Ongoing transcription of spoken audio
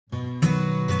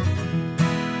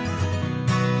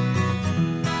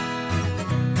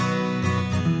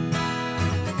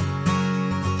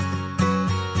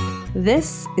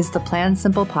This is the Plan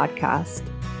Simple podcast.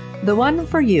 The one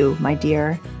for you, my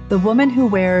dear, the woman who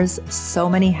wears so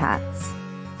many hats.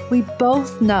 We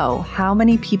both know how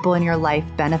many people in your life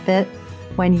benefit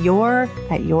when you're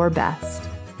at your best.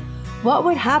 What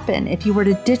would happen if you were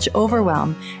to ditch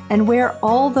overwhelm and wear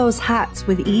all those hats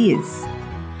with ease?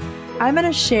 I'm going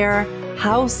to share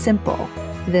how simple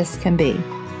this can be.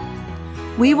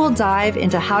 We will dive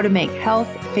into how to make health,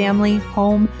 family,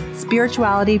 home,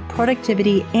 spirituality,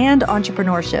 productivity, and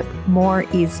entrepreneurship more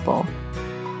easeful.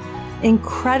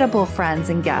 Incredible friends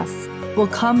and guests will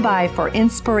come by for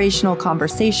inspirational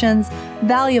conversations,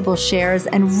 valuable shares,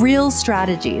 and real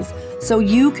strategies so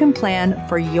you can plan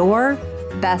for your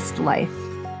best life.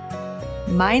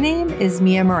 My name is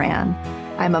Mia Moran.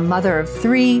 I'm a mother of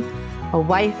 3, a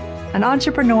wife, an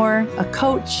entrepreneur, a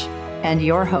coach, and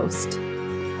your host.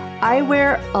 I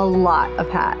wear a lot of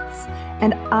hats,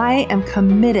 and I am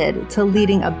committed to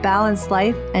leading a balanced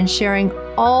life and sharing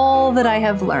all that I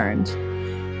have learned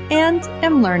and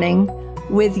am learning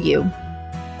with you.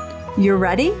 You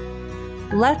ready?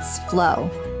 Let's flow.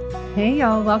 Hey,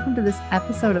 y'all. Welcome to this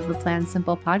episode of the Plan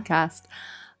Simple podcast.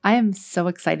 I am so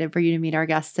excited for you to meet our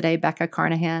guest today, Becca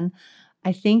Carnahan.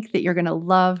 I think that you're going to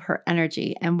love her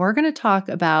energy, and we're going to talk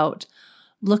about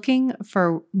looking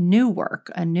for new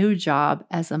work, a new job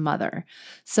as a mother.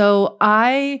 So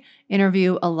I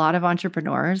interview a lot of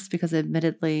entrepreneurs because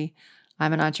admittedly,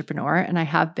 I'm an entrepreneur and I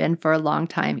have been for a long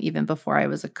time, even before I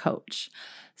was a coach.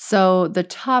 So the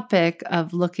topic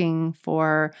of looking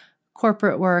for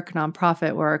corporate work,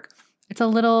 nonprofit work, it's a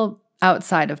little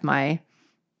outside of my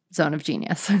zone of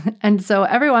genius. And so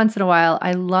every once in a while,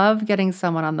 I love getting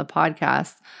someone on the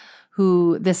podcast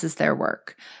who this is their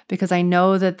work, because I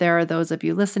know that there are those of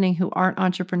you listening who aren't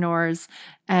entrepreneurs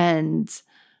and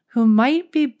who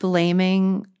might be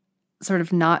blaming sort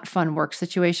of not fun work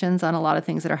situations on a lot of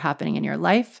things that are happening in your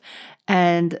life.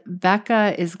 And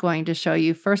Becca is going to show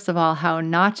you, first of all, how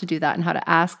not to do that and how to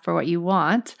ask for what you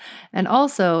want. And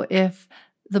also, if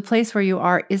the place where you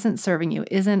are isn't serving you,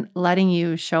 isn't letting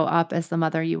you show up as the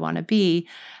mother you want to be,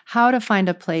 how to find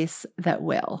a place that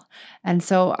will. And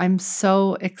so I'm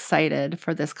so excited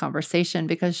for this conversation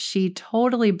because she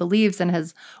totally believes and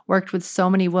has worked with so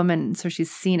many women, so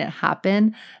she's seen it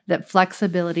happen, that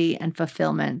flexibility and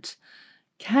fulfillment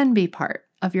can be part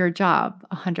of your job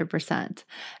 100%. And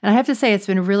I have to say, it's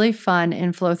been really fun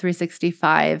in Flow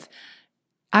 365,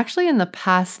 actually in the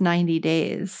past 90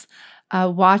 days,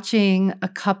 watching a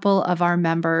couple of our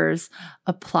members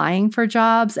applying for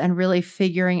jobs and really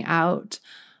figuring out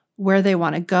where they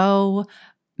want to go.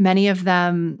 Many of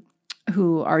them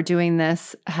who are doing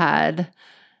this had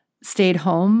stayed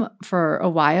home for a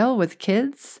while with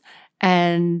kids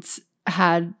and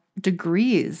had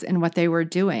degrees in what they were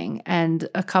doing. And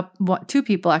two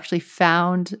people actually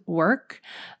found work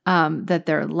that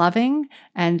they're loving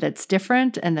and that's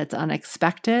different and that's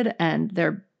unexpected, and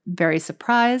they're very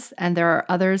surprised. And there are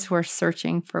others who are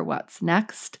searching for what's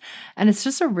next. And it's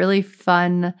just a really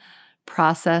fun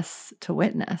process to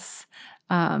witness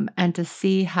and to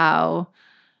see how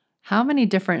many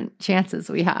different chances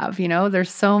we have. You know, there's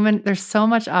so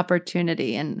much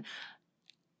opportunity. And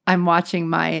I'm watching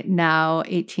my now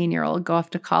 18-year-old go off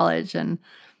to college, and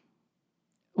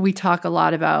we talk a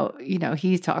lot about,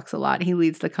 he talks a lot. He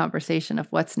leads the conversation of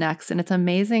what's next. And it's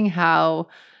amazing how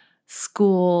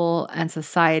school and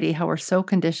society, how we're so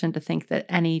conditioned to think that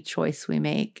any choice we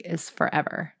make is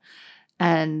forever.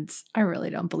 And I really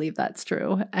don't believe that's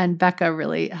true. And Becca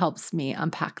really helps me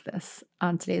unpack this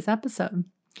on today's episode.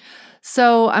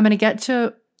 So I'm going to get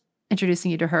to introducing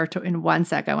you to her in one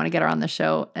sec. I want to get her on the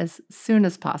show as soon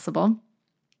as possible.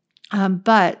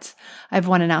 But I have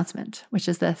one announcement, which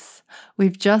is this.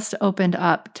 We've just opened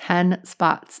up 10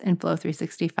 spots in Flow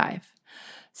 365.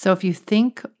 So if you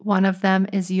think one of them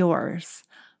is yours,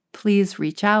 please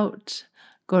reach out,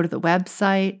 go to the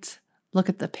website, look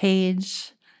at the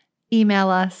page, email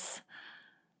us,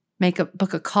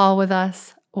 book a call with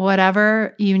us,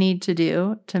 whatever you need to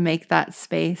do to make that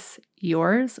space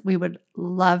yours. We would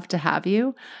love to have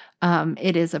you.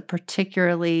 It is a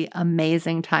particularly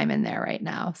amazing time in there right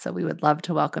now, so we would love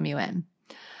to welcome you in.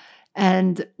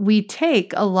 And we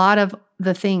take a lot of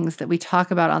the things that we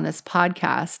talk about on this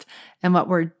podcast, and what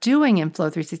we're doing in Flow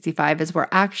 365 is we're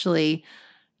actually,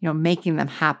 making them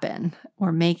happen.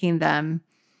 We're making them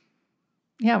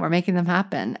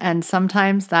happen. And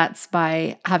sometimes that's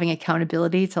by having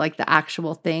accountability to like the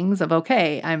actual things of,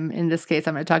 okay, in this case,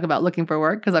 I'm going to talk about looking for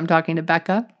work because I'm talking to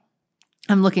Becca.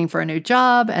 I'm looking for a new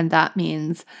job. And that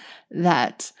means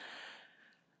that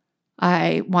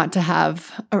I want to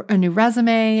have a new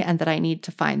resume and that I need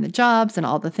to find the jobs and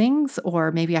all the things,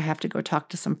 or maybe I have to go talk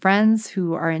to some friends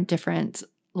who are in different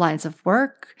lines of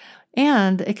work.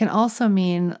 And it can also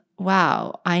mean,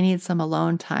 wow, I need some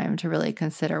alone time to really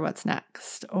consider what's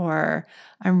next, or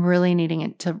I'm really needing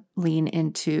it to lean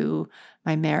into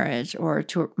my marriage or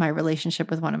to my relationship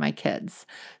with one of my kids.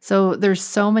 So there's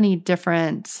so many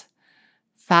different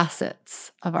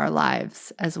facets of our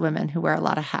lives as women who wear a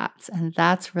lot of hats. And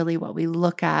that's really what we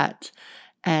look at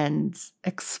and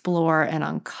explore and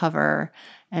uncover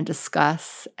and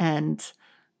discuss and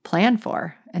plan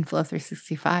for in Flow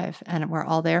 365. And we're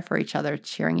all there for each other,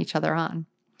 cheering each other on.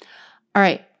 All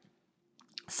right.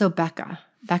 So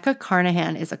Becca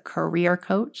Carnahan is a career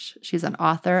coach. She's an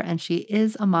author and she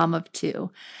is a mom of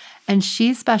two. And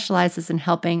she specializes in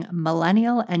helping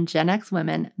millennial and Gen X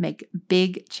women make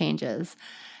big changes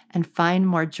and find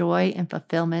more joy and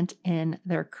fulfillment in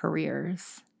their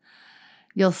careers.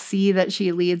 You'll see that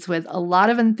she leads with a lot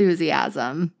of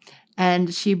enthusiasm,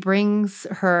 and she brings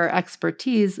her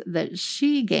expertise that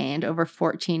she gained over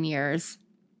 14 years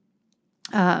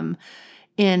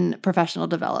in professional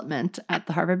development at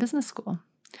the Harvard Business School.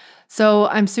 So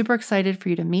I'm super excited for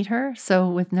you to meet her. So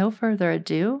with no further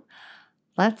ado,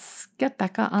 let's get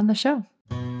Becca on the show.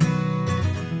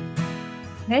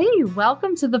 Hey,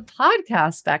 welcome to the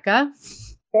podcast, Becca.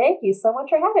 Thank you so much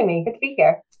for having me. Good to be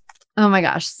here. Oh my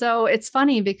gosh. So it's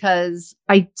funny because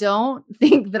I don't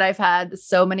think that I've had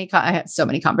I had so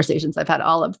many conversations. I've had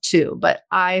all of two, but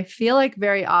I feel like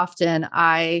very often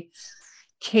I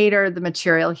cater the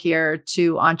material here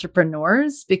to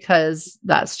entrepreneurs because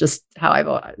that's just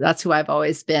that's who I've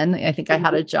always been. I think I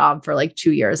had a job for like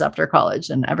 2 years after college,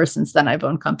 and ever since then I've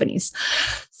owned companies.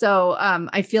 So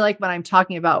I feel like when I'm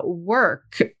talking about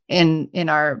work in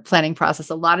our planning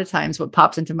process, a lot of times what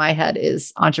pops into my head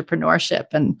is entrepreneurship.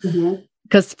 And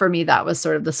because for me, that was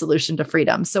sort of the solution to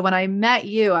freedom. So when I met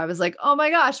you, I was like, oh my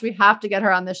gosh, we have to get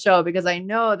her on the show because I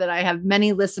know that I have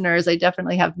many listeners. I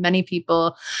definitely have many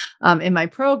people in my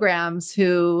programs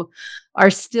who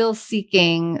are still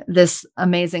seeking this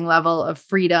amazing level of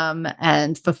freedom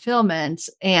and fulfillment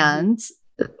and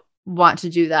want to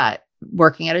do that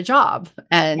working at a job.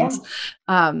 And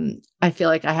I feel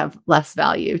like I have less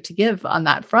value to give on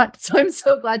that front. So I'm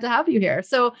so glad to have you here.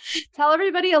 So tell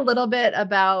everybody a little bit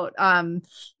about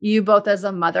you both as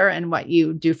a mother and what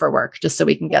you do for work, just so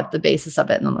we can get the basis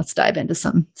of it. And then let's dive into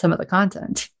some of the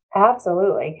content.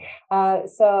 Absolutely.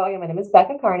 So my name is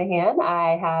Becca Carnahan.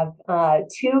 I have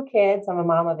 2 kids. I'm a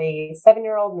mom of a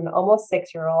 7-year-old and an almost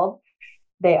 6-year-old.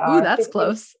 They are. Ooh, that's 15,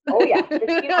 close.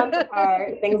 15 months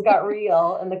apart. Things got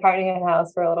real in the Carnahan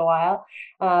house for a little while.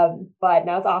 But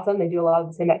now it's awesome. They do a lot of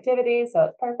the same activities, so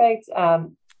it's perfect.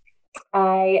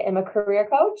 I am a career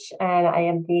coach and I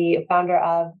am the founder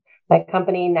of my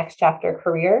company, Next Chapter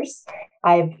Careers.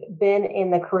 I've been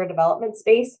in the career development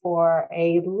space for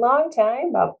a long time,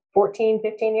 about 14,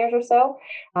 15 years or so,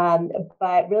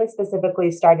 but really specifically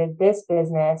started this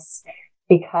business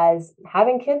because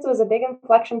having kids was a big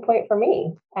inflection point for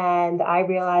me. And I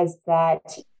realized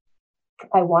that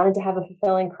I wanted to have a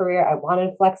fulfilling career. I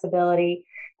wanted flexibility.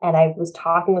 And I was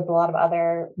talking with a lot of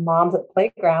other moms at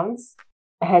playgrounds,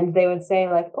 and they would say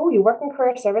like, oh, you work in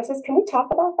career services. Can we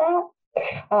talk about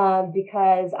that?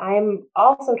 Because I'm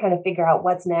also trying to figure out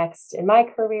what's next in my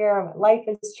career. My life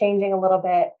is changing a little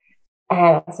bit.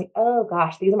 And I was like, oh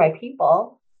gosh, these are my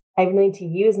people. I need to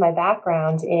use my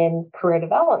background in career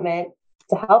development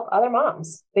to help other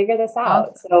moms figure this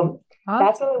out. So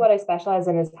that's really what I specialize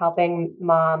in, is helping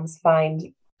moms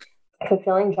find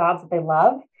fulfilling jobs that they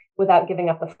love without giving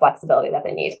up the flexibility that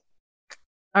they need.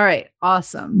 All right.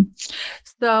 Awesome.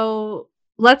 So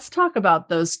let's talk about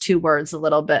those 2 words a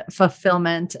little bit,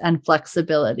 fulfillment and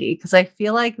flexibility, because I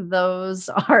feel like those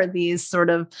are these sort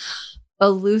of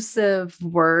elusive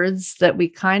words that we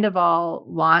kind of all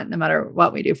want, no matter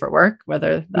what we do for work,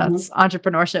 whether that's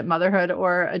entrepreneurship, motherhood,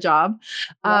 or a job.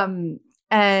 And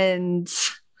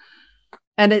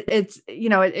it's,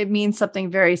 it means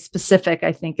something very specific,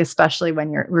 I think, especially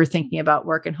when we're thinking about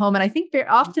work and home. And I think very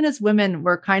often as women,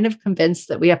 we're kind of convinced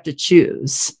that we have to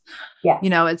choose. Yeah.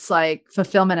 It's like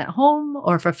fulfillment at home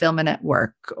or fulfillment at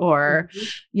work, or,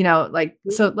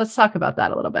 so let's talk about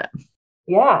that a little bit.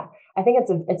 Yeah. I think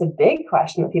it's a big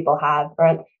question that people have.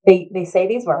 Right? They say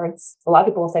these words. A lot of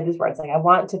people will say these words like, I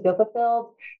want to feel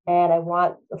fulfilled and I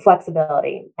want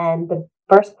flexibility. And the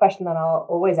first question that I'll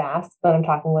always ask when I'm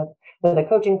talking with a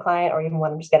coaching client, or even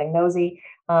when I'm just getting nosy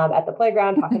at the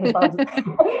playground, talking to moms,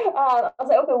 I'll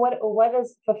say, okay, what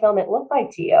does fulfillment look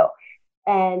like to you?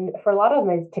 And for a lot of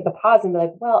them, they take a pause and be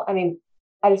like, well, I mean,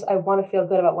 I want to feel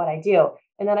good about what I do.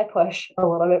 And then I push a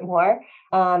little bit more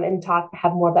and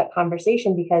have more of that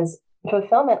conversation, because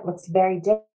fulfillment looks very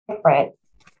different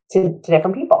to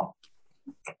different people.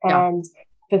 Yeah. And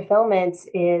fulfillment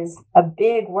is a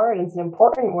big word. It's an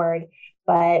important word.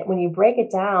 But when you break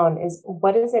it down, is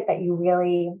what is it that you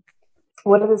really,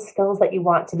 what are the skills that you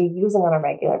want to be using on a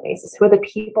regular basis? Who are the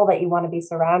people that you want to be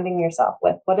surrounding yourself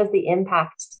with? What is the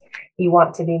impact you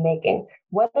want to be making?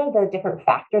 What are the different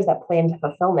factors that play into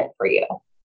fulfillment for you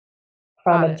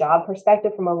from a job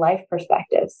perspective, from a life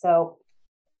perspective? So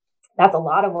that's a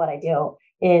lot of what I do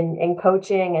in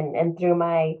coaching and through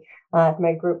my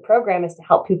group program, is to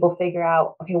help people figure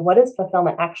out, okay, what does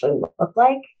fulfillment actually look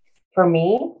like for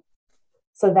me,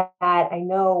 so that I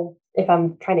know if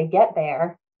I'm trying to get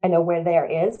there, I know where there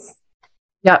is.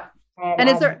 Yeah. And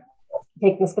is there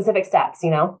taking specific steps,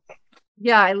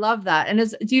 Yeah, I love that. And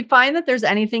do you find that there's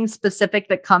anything specific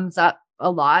that comes up a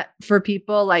lot for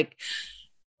people?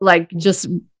 Just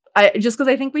because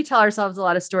I think we tell ourselves a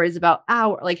lot of stories about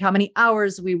how many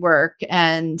hours we work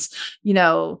and,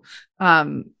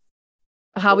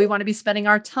 how we want to be spending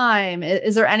our time.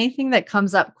 Is there anything that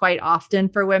comes up quite often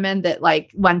for women that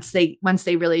once they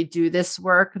really do this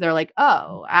work, they're like,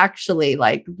 oh, actually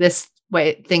this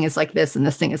thing is like this, and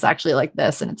this thing is actually like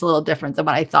this, and it's a little different than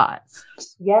what I thought?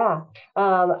 Yeah.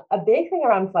 A big thing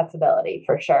around flexibility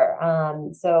for sure.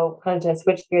 So kind of to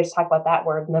switch gears, talk about that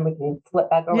word, and then we can flip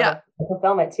back over to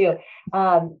fulfillment too.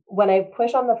 When I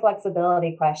push on the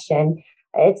flexibility question,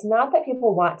 it's not that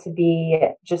people want to be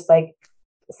just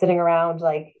sitting around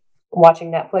watching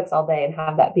Netflix all day and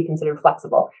have that be considered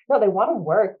flexible. No, they want to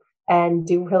work and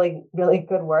do really, really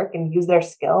good work and use their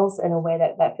skills in a way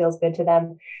that feels good to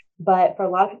them. But for a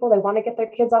lot of people, they want to get their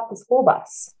kids off the school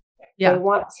bus. Yeah. They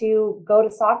want to go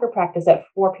to soccer practice at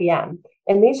 4 p.m.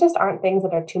 And these just aren't things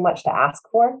that are too much to ask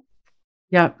for.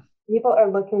 Yeah. People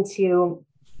are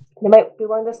they might be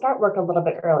willing to start work a little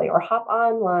bit early or hop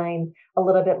online a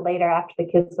little bit later after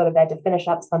the kids go to bed to finish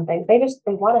up something. They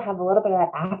want to have a little bit of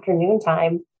that afternoon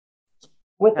time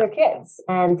with their kids.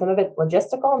 And some of it's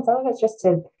logistical and some of it's just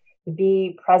to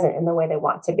be present in the way they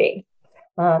want to be.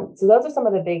 So those are some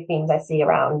of the big themes I see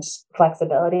around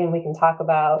flexibility, and we can talk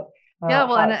about.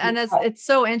 It's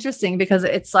so interesting because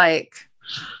it's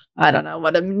I don't know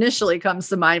what initially comes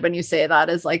to mind when you say that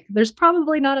is there's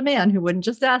probably not a man who wouldn't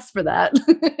just ask for that.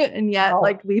 And yet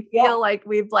we feel like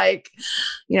we've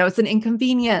it's an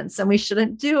inconvenience and we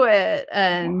shouldn't do it.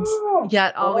 And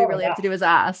yet all we really have to do is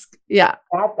ask. Yeah.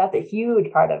 That's a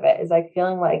huge part of it, is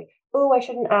feeling oh, I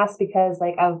shouldn't ask because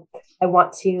I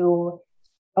want to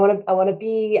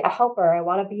be a helper. I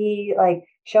want to be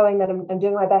showing that I'm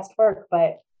doing my best work.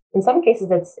 But in some cases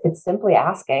it's simply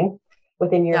asking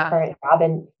within your current job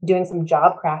and doing some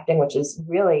job crafting, which is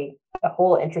really a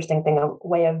whole interesting thing, a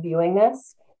way of viewing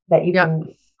this, that you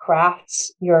can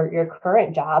craft your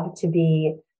current job to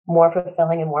be more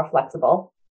fulfilling and more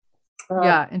flexible.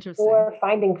 Interesting. Or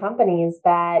finding companies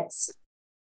that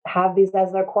have these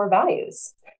as their core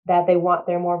values, that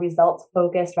they're more results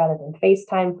focused rather than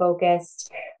FaceTime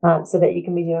focused, so that you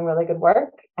can be doing really good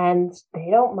work and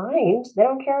they don't mind, they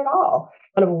don't care at all.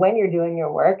 Kind of when you're doing your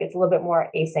work, it's a little bit more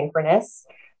asynchronous.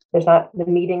 The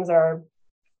meetings are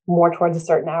more towards a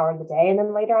certain hour of the day. And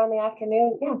then later on in the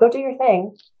afternoon, go do your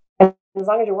thing. And as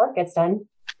long as your work gets done,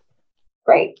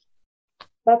 great.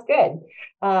 That's good.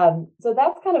 So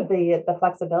that's kind of the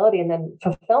flexibility. And then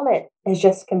fulfillment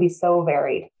can be so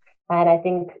varied. And I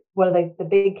think one of the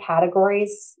big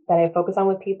categories that I focus on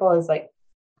with people is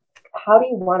how do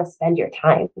you want to spend your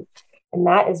time? And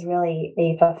that is really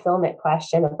a fulfillment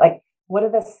question of what are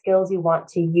the skills you want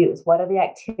to use? What are the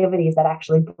activities that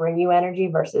actually bring you energy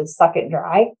versus suck it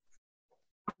dry?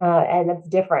 And it's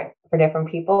different for different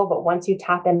people. But once you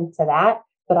tap into that,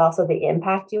 but also the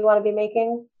impact you want to be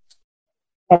making,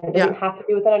 and it doesn't have to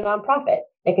be within a nonprofit.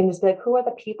 It can just be who are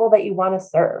the people that you want to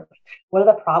serve? What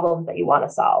are the problems that you want to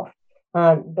solve?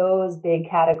 Those big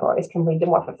categories can lead to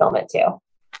more fulfillment too.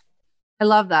 I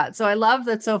love that. So I love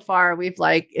that so far we've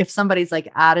if somebody's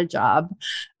at a job,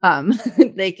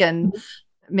 they can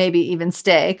maybe even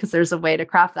stay because there's a way to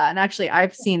craft that. And actually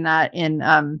I've seen that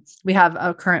we have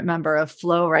a current member of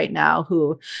Flow right now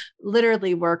who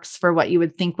literally works for what you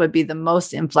would think would be the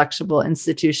most inflexible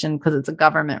institution because it's a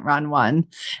government run one.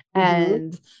 Mm-hmm.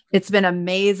 And it's been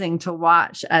amazing to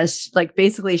watch as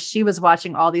basically she was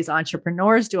watching all these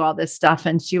entrepreneurs do all this stuff.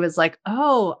 And she was like,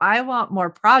 oh, I want more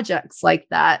projects like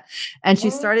that. And she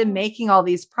started making all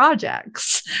these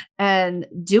projects and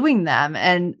doing them.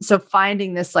 And so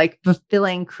finding this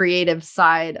fulfilling creative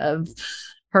side of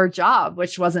her job,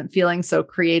 which wasn't feeling so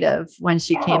creative when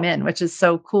she came in, which is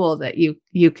so cool that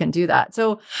you can do that.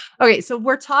 So, okay. So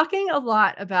we're talking a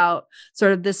lot about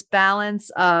sort of this balance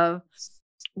of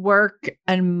work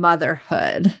and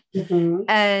motherhood. Mm-hmm.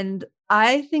 And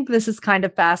I think this is kind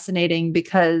of fascinating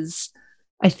because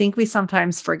I think we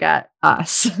sometimes forget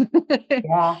us.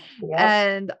 Yeah.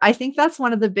 And I think that's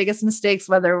one of the biggest mistakes,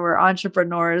 whether we're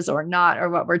entrepreneurs or not, or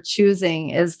what we're choosing,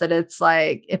 is that it's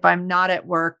like, if I'm not at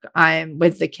work, I'm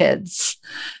with the kids.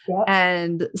 Yep.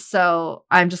 And so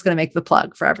I'm just going to make the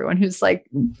plug for everyone who's like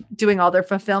doing all their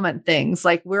fulfillment things.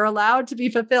 Like, we're allowed to be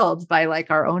fulfilled by like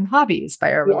our own hobbies,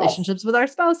 by our relationships with our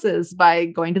spouses, by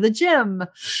going to the gym,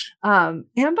 and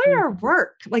by our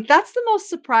work. Like, that's the most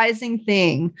surprising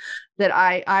thing that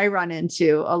I run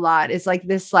into a lot, is like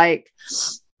this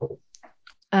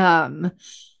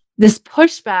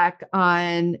pushback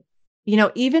on,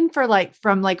 even for like,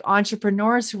 from like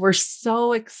entrepreneurs who were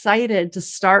so excited to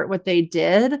start what they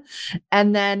did.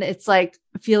 And then it's like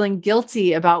feeling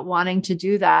guilty about wanting to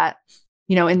do that,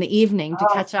 in the evening to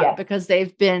catch up because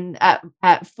they've been at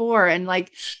 4. And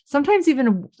like, sometimes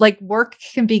even like work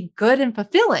can be good and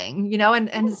fulfilling,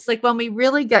 and it's like, when we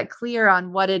really get clear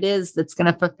on what it is that's going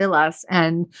to fulfill us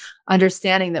and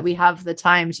understanding that we have the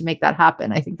time to make that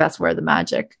happen, I think that's where the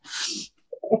magic,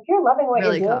 if you're loving what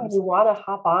really you're doing, comes. you want to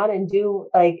hop on and do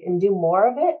more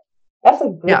of it. That's a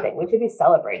good thing. We should be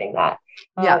celebrating that.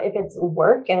 If it's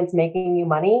work and it's making you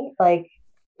money, like,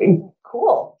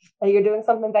 cool. You're doing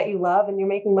something that you love and you're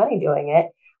making money doing it.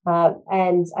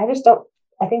 And I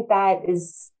think that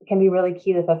can be really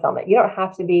key to fulfillment. You don't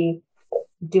have to be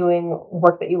doing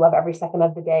work that you love every second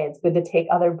of the day. It's good to take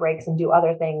other breaks and do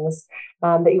other things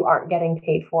that you aren't getting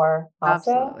paid for.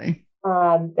 Also, Absolutely.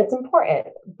 It's important,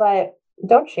 but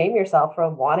don't shame yourself for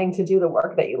wanting to do the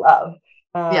work that you love.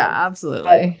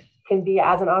 Absolutely. Can be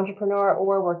as an entrepreneur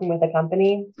or working with a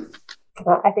company.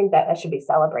 I think that should be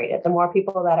celebrated. The more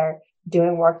people that are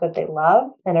doing work that they love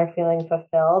and are feeling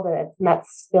fulfilled, and it's not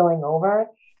spilling over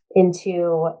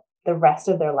into the rest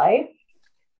of their life,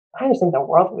 I just think the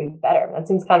world will be better. That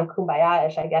seems kind of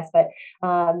kumbaya-ish, I guess, but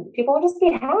people will just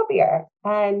be happier.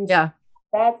 And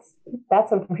that's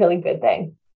a really good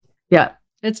thing. Yeah.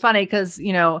 It's funny because,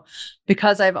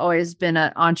 because I've always been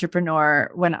an entrepreneur,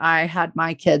 when I had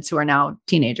my kids, who are now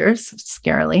teenagers,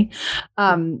 scarily,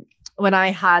 when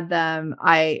I had them,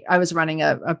 I was running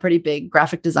a pretty big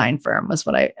graphic design firm, was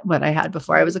what I had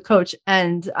before I was a coach.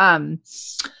 And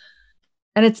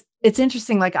it's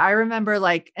interesting. Like, I remember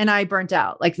and I burnt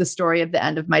out. Like, the story of the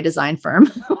end of my design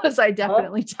firm was I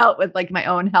definitely dealt with like my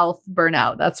own health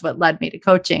burnout. That's what led me to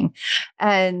coaching.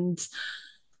 And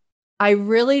I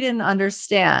really didn't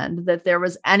understand that there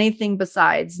was anything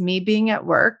besides me being at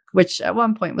work, which at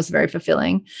one point was very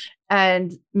fulfilling,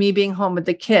 and me being home with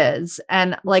the kids.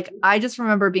 And like, I just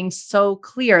remember being so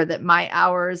clear that my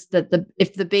hours, that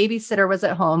if the babysitter was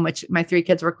at home, which my 3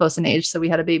 kids were close in age, so we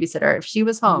had a babysitter, if she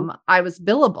was home, I was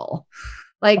billable.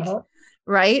 Like,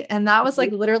 right. And that was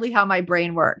like literally how my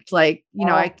brain worked. Like,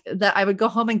 I would go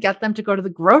home and get them to go to the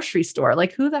grocery store.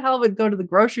 Like, who the hell would go to the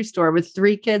grocery store with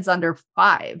 3 kids under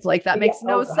 5? Like, that makes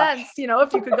no sense,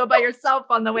 if you could go by yourself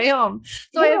on the way home.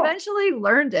 So I eventually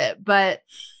learned it, but,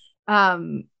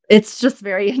 it's just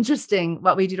very interesting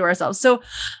what we do to ourselves. So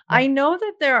I know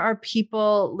that there are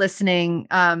people listening,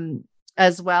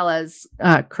 as well as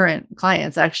current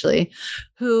clients, actually,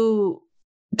 who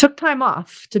took time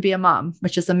off to be a mom,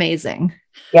 which is amazing.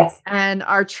 Yes. And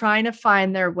are trying to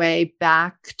find their way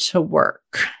back to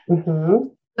work. Mm-hmm.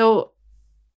 So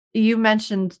you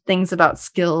mentioned things about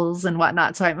skills and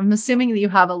whatnot. So I'm assuming that you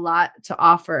have a lot to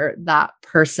offer that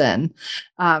person,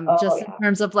 in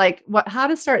terms of like how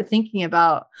to start thinking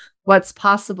about what's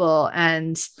possible.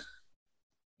 And,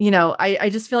 I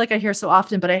just feel like I hear so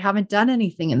often, but I haven't done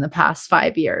anything in the past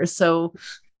 5 years. So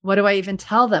what do I even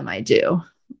tell them I do?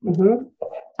 Mm-hmm.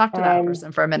 Talk to that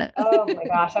person for a minute. Oh my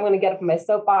gosh, I'm going to get up from my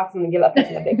soapbox. I'm going to give that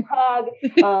person a big hug.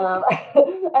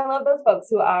 I love those folks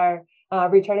who are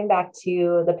returning back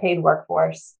to the paid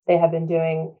workforce they have been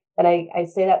doing. And I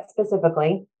say that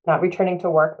specifically, not returning to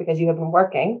work because you have been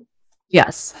working.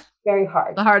 Yes. Very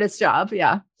hard. The hardest job.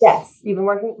 Yeah. Yes. You've been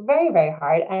working very, very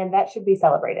hard, and that should be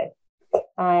celebrated.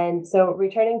 And so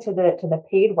returning to the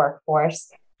paid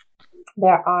workforce,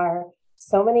 there are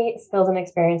so many skills and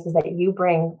experiences that you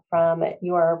bring from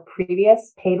your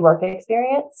previous paid work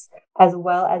experience, as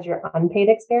well as your unpaid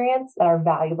experience, that are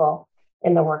valuable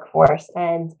in the workforce.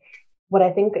 And what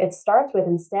I think it starts with,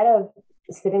 instead of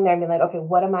sitting there and being like, okay,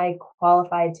 what am I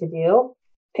qualified to do?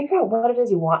 Figure out what it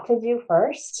is you want to do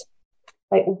first.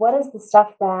 Like, what is the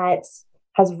stuff that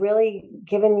has really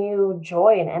given you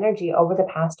joy and energy over the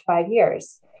past 5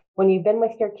 years? when you've been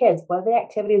with your kids, what are the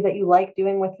activities that you like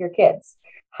doing with your kids?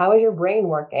 How is your brain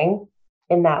working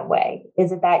in that way?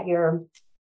 Is it that you're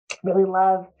really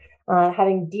love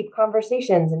having deep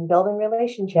conversations and building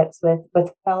relationships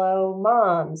with fellow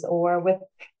moms or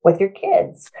with your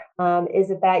kids? Is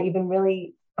it that you've been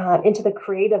really into the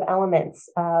creative elements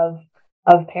of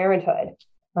parenthood?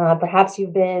 Perhaps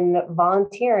you've been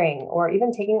volunteering or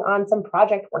even taking on some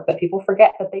project work that people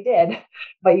forget that they did,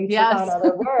 but you took on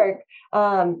other work.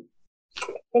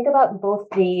 Think about both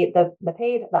the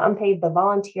paid, the unpaid, the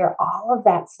volunteer, all of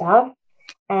that stuff.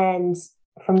 And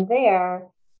from there,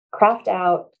 craft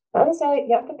out, not necessarily,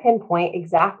 you have to pinpoint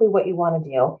exactly what you want to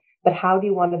do, but how do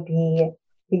you want to be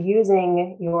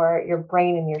using your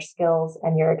brain and your skills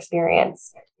and your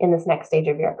experience in this next stage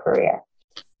of your career.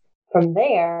 From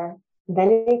there,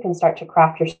 then you can start to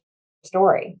craft your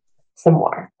story some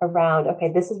more around,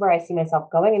 okay, this is where I see myself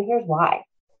going, and here's why.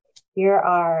 Here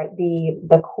are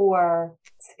the core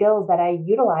skills that I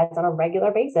utilize on a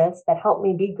regular basis that help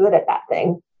me be good at that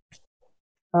thing.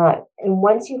 And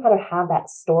once you kind of have that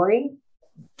story,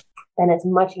 then it's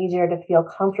much easier to feel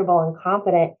comfortable and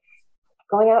confident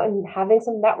going out and having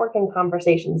some networking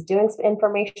conversations, doing some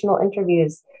informational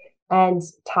interviews, and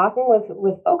talking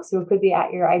with folks who could be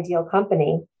at your ideal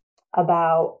company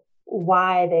about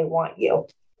why they want you.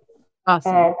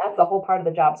 Awesome. And that's the whole part of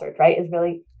the job search, right? Is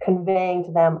really conveying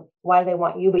to them why they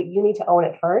want you, but you need to own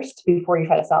it first before you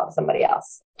try to sell it to somebody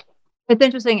else. It's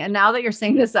interesting. And now that you're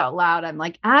saying this out loud, I'm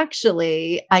like,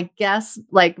 actually, I guess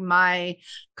like my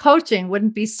coaching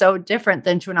wouldn't be so different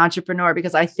than to an entrepreneur,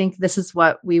 because I think this is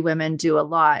what we women do a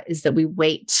lot, is that we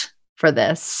wait for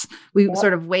this. We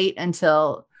sort of wait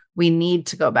until we need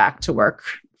to go back to work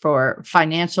for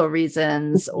financial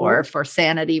reasons or for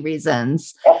sanity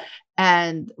reasons.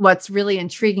 And what's really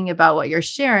intriguing about what you're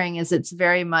sharing is it's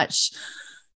very much,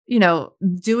 you know,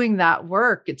 doing that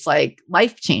work, it's like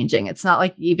life-changing. It's not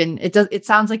like it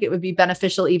sounds like it would be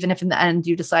beneficial even if in the end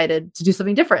you decided to do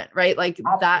something different, right? Like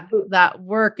that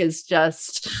work is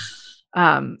just,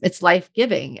 it's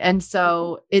life-giving. And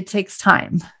so it takes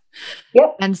time.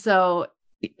 Yep. And so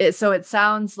it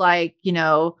sounds like, you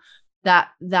know,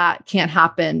 that can't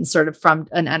happen sort of from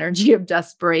an energy of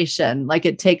desperation. Like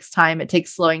it takes time, it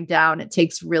takes slowing down, it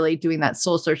takes really doing that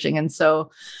soul searching. And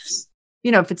so,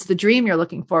 you know, if it's the dream you're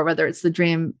looking for, whether it's the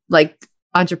dream, like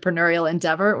entrepreneurial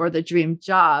endeavor or the dream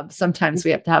job, sometimes we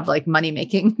have to have like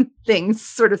money-making things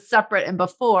sort of separate and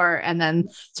before, and then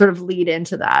sort of lead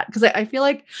into that. Cause I feel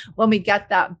like when we get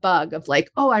that bug of like,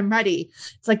 oh, I'm ready,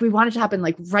 it's like, we want it to happen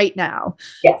like right now.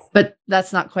 Yes. But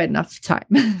that's not quite enough time.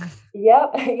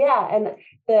 Yep. Yeah. And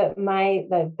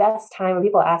the best time when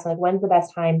people ask, like, when's the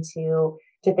best time to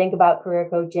think about career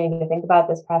coaching, to think about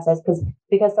this process?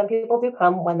 Because some people do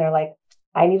come when they're like,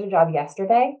 I need a job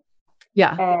yesterday.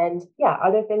 Yeah. And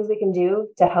are there things we can do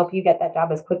to help you get that job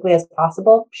as quickly as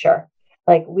possible? Sure.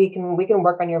 Like we can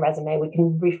work on your resume. We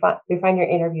can refine your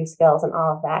interview skills and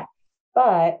all of that.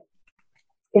 But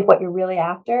if what you're really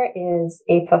after is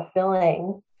a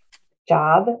fulfilling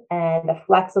job and a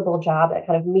flexible job that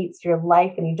kind of meets your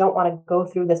life, and you don't want to go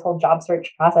through this whole job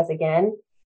search process again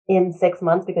in 6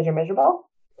 months because you're miserable,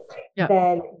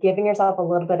 then giving yourself a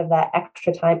little bit of that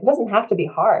extra time, it doesn't have to be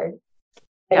hard.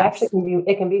 It actually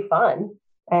can be fun,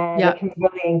 and it can be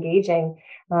really engaging.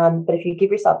 But if you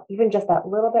give yourself even just that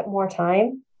little bit more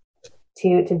time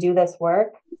to do this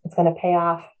work, it's going to pay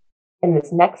off in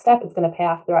this next step. It's going to pay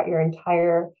off throughout your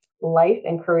entire life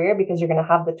and career, because you're going to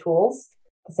have the tools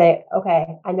to say, okay,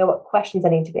 I know what questions I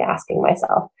need to be asking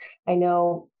myself. I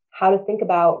know how to think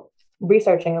about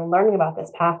researching and learning about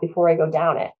this path before I go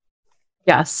down it.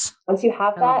 Yes. Once you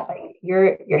have that, like,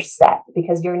 you're set,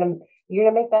 because you're gonna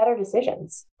make better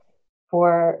decisions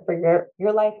for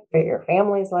your life, for your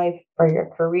family's life, for your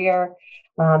career.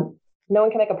 No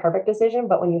one can make a perfect decision,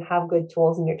 but when you have good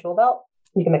tools in your tool belt,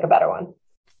 you can make a better one.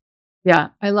 Yeah,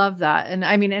 I love that. And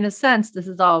I mean, in a sense, this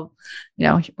is all, you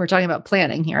know, we're talking about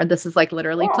planning here. This is like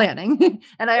literally planning.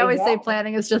 And I always say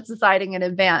planning is just deciding in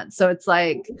advance. So it's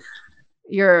like,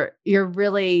 you're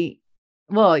really,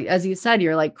 well, as you said,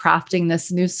 you're like crafting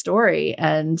this new story,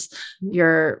 and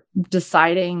you're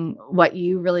deciding what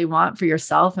you really want for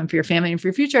yourself and for your family and for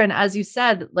your future. And as you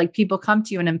said, like, people come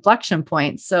to you in inflection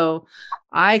points. So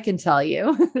I can tell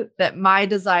you that my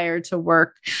desire to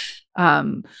work,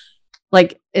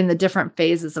 like in the different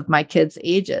phases of my kids'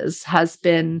 ages, has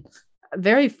been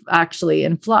very actually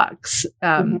in flux.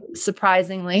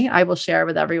 Surprisingly, I will share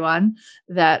with everyone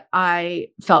that I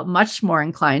felt much more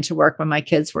inclined to work when my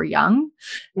kids were young.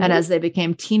 And as they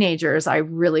became teenagers, I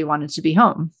really wanted to be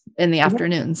home. in the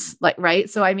afternoons, like, right.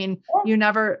 So, I mean, you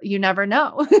never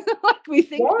know. Like we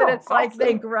think that it's like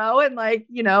they grow and like,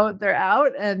 they're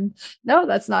out, and no,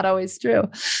 that's not always true.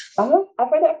 I've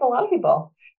heard that from a lot of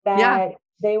people that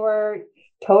they were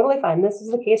totally fine. This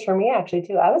is the case for me actually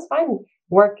too. I was fine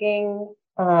working.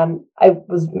 Had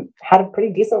a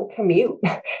pretty decent commute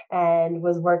and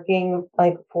was working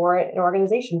like for an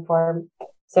organization for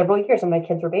several years. When my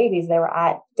kids were babies, they were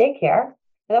at daycare, and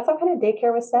that's how kind of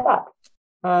daycare was set up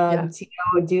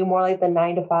to do more like the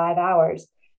 9 to 5 hours.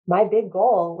 My big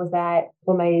goal was that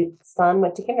when my son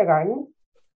went to kindergarten,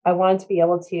 I wanted to be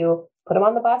able to put him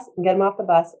on the bus and get him off the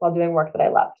bus while doing work that I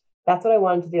loved. That's what I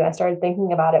wanted to do. I started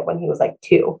thinking about it when he was like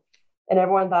 2. And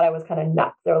everyone thought I was kind of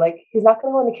nuts. They were like, he's not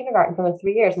going to go into kindergarten for the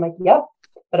 3 years. I'm like, yep,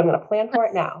 but I'm going to plan for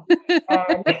it now.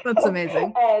 And, that's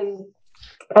amazing. And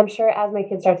I'm sure as my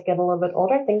kids start to get a little bit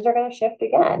older, things are going to shift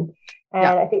again. And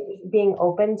I think being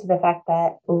open to the fact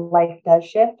that life does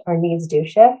shift, our needs do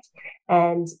shift.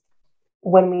 And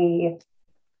when we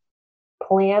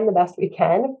plan the best we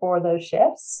can for those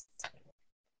shifts,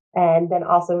 and then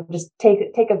also just take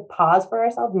a pause for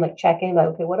ourselves and like check in, like,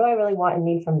 okay, what do I really want and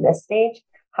need from this stage?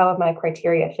 How have my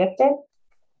criteria shifted?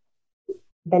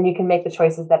 Then you can make the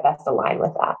choices that best align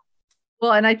with that.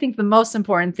 Well, and I think the most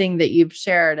important thing that you've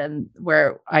shared, and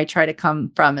where I try to come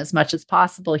from as much as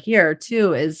possible here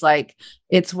too, is like,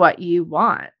 it's what you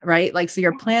want, right? Like, so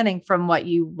you're planning from what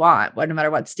you want, no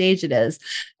matter what stage it is.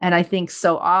 And I think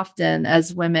so often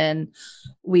as women,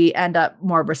 we end up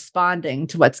more responding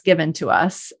to what's given to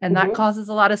us. And that causes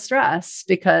a lot of stress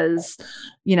because,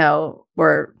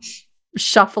 we're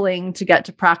shuffling to get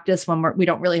to practice when we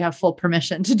don't really have full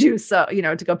permission to do so,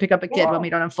 to go pick up a kid when we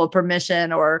don't have full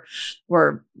permission, or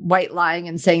we're white lying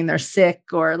and saying they're sick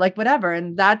or like whatever.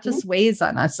 And that just weighs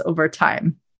on us over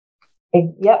time.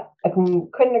 Yep. I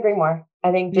couldn't agree more.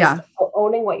 I think just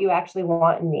owning what you actually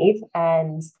want and need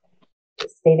and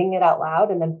stating it out loud,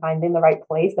 and then finding the right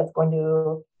place that's going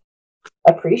to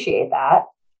appreciate that.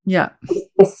 Yeah.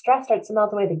 The stress starts to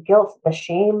melt away. The guilt, the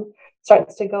shame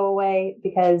starts to go away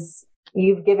because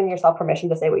you've given yourself permission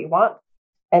to say what you want,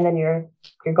 and then you're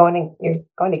going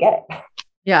to get it.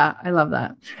 Yeah, I love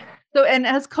that. So, and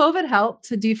has COVID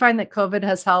helped? Do you find that COVID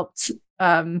has helped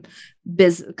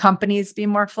companies be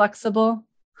more flexible?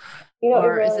 It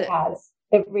really has.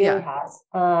 It really has.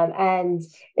 And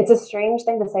it's a strange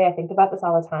thing to say. I think about this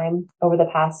all the time over the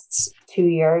past 2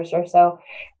 years or so.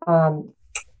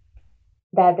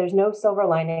 That there's no silver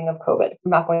lining of COVID.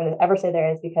 I'm not going to ever say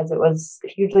there is, because it was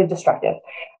hugely destructive.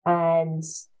 And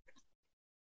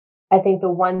I think the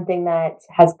one thing that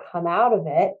has come out of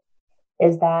it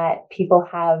is that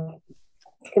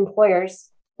employers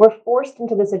were forced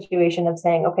into the situation of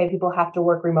saying, okay, people have to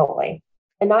work remotely.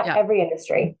 And not every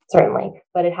industry, certainly,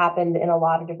 but it happened in a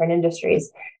lot of different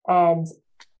industries. And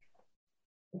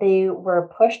they were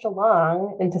pushed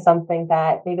along into something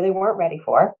that maybe they weren't ready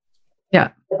for.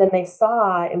 Yeah. But then they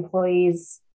saw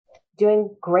employees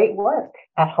doing great work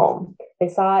at home. They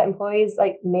saw employees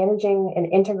like managing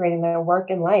and integrating their work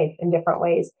and life in different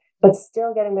ways, but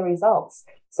still getting the results.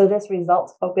 So this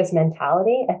results focused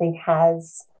mentality, I think,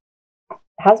 has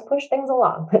pushed things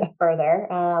along further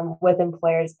with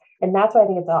employers. And that's why I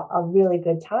think it's a really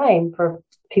good time for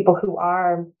people who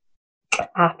are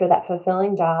after that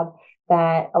fulfilling job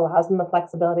that allows them the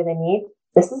flexibility they need.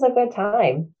 This is a good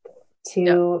time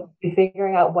to be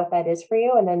figuring out what that is for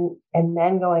you, and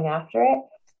then going after it,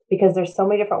 because there's so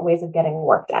many different ways of getting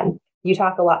work done. You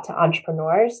talk a lot to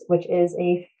entrepreneurs, which is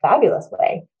a fabulous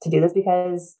way to do this,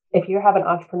 because if you have an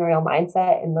entrepreneurial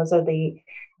mindset, and those are the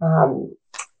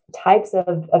types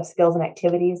of skills and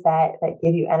activities that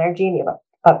give you energy, and you have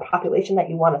a population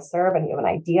that you want to serve, and you have an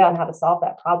idea on how to solve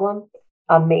that problem,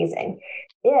 amazing.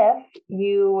 If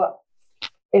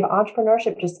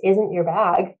entrepreneurship just isn't your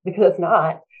bag, because it's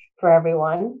not for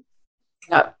everyone,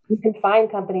 you can find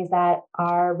companies that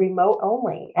are remote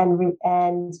only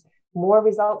and more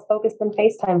results focused than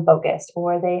FaceTime focused,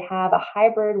 or they have a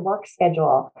hybrid work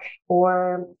schedule,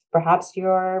 or perhaps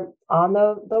you're on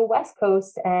the West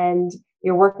Coast and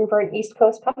you're working for an East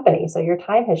Coast company, so your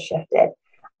time has shifted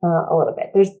a little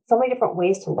bit. There's so many different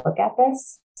ways to look at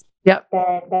this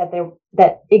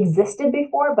that existed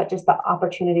before, but just the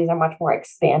opportunities are much more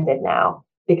expanded now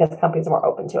because companies are more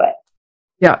open to it.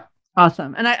 Yeah.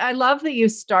 Awesome. And I love that you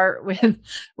start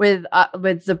with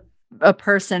a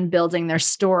person building their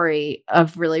story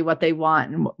of really what they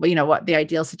want and, what the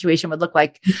ideal situation would look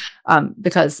like.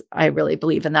 Because I really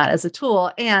believe in that as a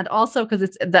tool. And also because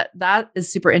it's that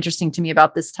is super interesting to me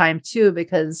about this time too,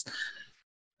 because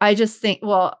I just think,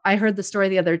 well, I heard the story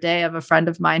the other day of a friend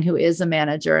of mine who is a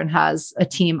manager and has a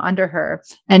team under her,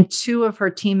 and two of her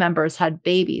team members had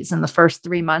babies in the first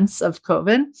 3 months of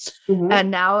COVID. Mm-hmm.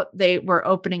 And now they were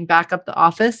opening back up the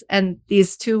office, and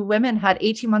these two women had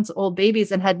 18 months old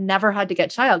babies and had never had to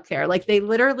get childcare. Like they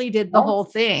literally did the whole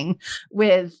thing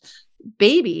with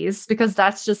babies because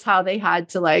that's just how they had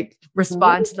to like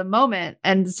respond to the moment.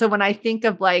 And so when I think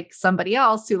of like somebody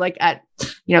else who like at,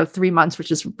 3 months,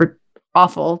 which is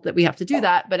awful that we have to do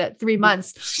that, but at 3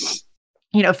 months,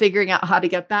 figuring out how to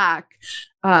get back.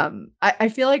 I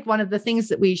feel like one of the things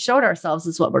that we showed ourselves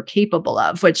is what we're capable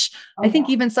of, which I think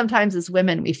even sometimes as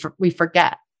women, we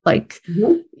forget, like,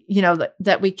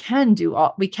 that we can do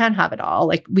all, we can have it all.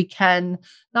 Like we can,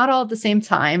 not all at the same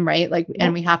time. Right. Like,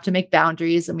 and we have to make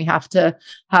boundaries and we have to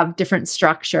have different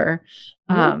structure.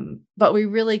 But we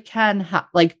really can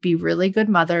be really good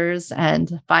mothers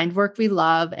and find work we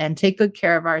love and take good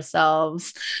care of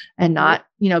ourselves and not,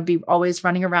 be always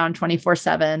running around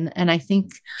 24/7. And I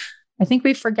think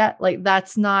we forget like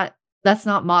that's not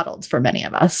modeled for many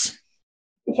of us.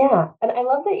 Yeah. And I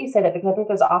love that you said it because I think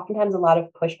there's oftentimes a lot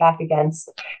of pushback against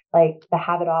like the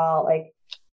have it all like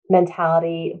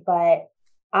mentality. But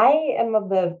I am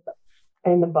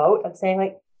in the boat of saying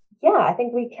like, yeah, I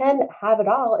think we can have it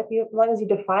all as long as you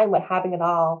define what having it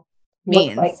all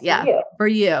means. Looks like for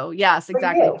you. Yes,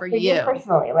 exactly. For you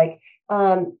personally. Like,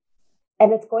 and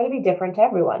it's going to be different to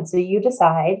everyone. So you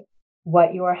decide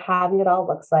what your having it all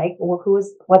looks like.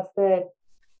 What's the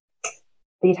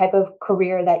type of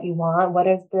career that you want? What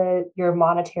is your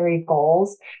monetary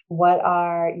goals? What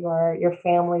are your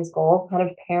family's goals? What kind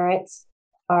of parents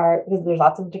are, because there's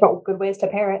lots of different good ways to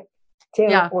parent too.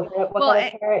 Yeah. What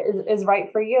kind of parent is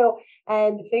right for you,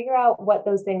 and figure out what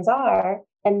those things are.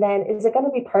 And then is it going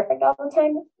to be perfect all the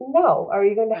time? No. Are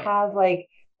you going to have like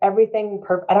everything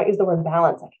perfect? I don't use the word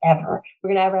balance like ever. We're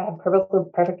going to ever have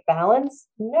perfect balance?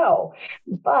 No.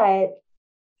 But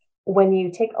when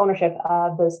you take ownership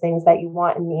of those things that you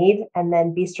want and need, and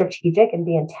then be strategic and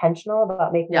be intentional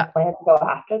about making a plan to go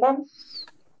after them.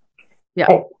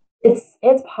 Yeah.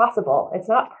 It's possible. It's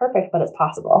not perfect, but it's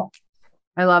possible.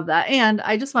 I love that. And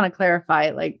I just want to clarify,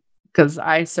 like, because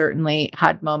I certainly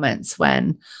had moments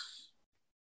when,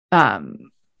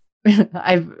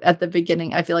 at the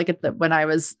beginning, I feel like when I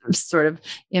was sort of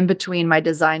in between my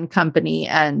design company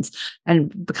and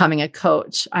becoming a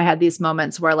coach, I had these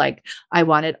moments where like I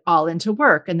wanted all into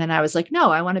work. And then I was like,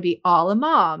 no, I want to be all a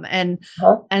mom. And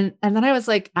then I was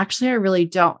like, actually, I really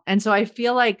don't. And so I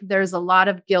feel like there's a lot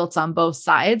of guilt on both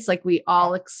sides. Like we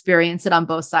all experience it on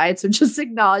both sides. So just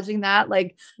acknowledging that,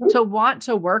 like to want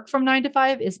to work from 9 to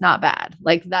 5 is not bad.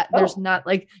 Like that, there's not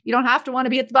like, you don't have to want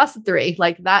to be at the bus at 3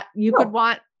 like that. You could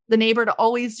want the neighbor to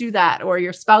always do that, or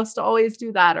your spouse to always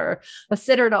do that, or a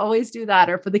sitter to always do that,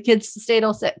 or for the kids to stay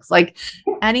till 6, like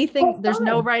anything, there's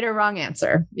no right or wrong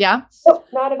answer. Yeah. No,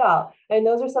 not at all. And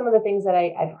those are some of the things that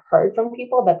I've heard from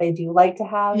people that they do like to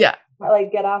have,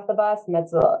 like get off the bus, and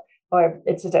or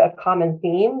it's just a common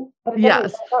theme, but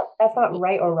that's not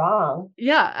right or wrong.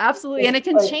 Yeah, absolutely. And it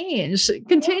can change. It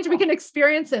can change. We can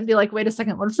experience it and be like, wait a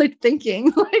second, what was I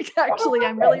thinking? Like, actually,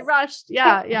 I'm really rushed.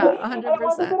 Yeah.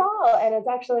 100%. At all. And it's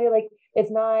actually like,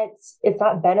 it's not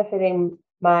benefiting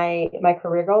my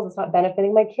career goals. It's not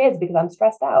benefiting my kids because I'm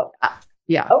stressed out.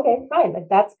 Yeah. Okay, fine. Like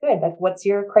that's good. Like what's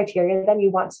your criteria? Then you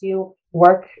want to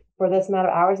work for this amount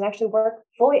of hours and actually work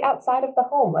fully outside of the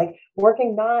home. Like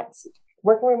working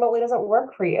remotely doesn't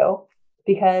work for you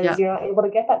because you're not able to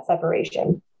get that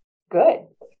separation. Good.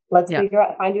 Let's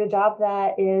find you a job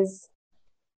that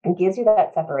gives you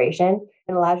that separation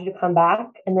and allows you to come back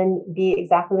and then be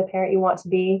exactly the parent you want to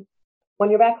be when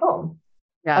you're back home.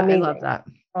 Yeah. Amazing. I love that.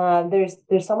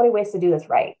 There's so many ways to do this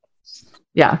right.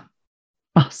 Yeah.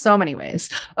 Oh, so many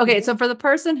ways. Okay. So for the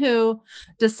person who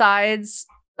decides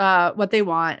what they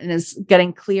want and is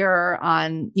getting clearer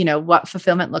on, what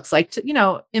fulfillment looks like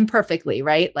to, imperfectly,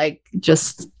 right? Like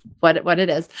just what it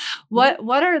is. What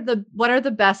are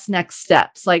the best next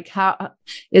steps? Like how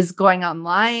is going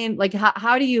online? Like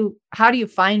how do you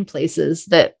find places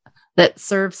that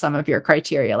serve some of your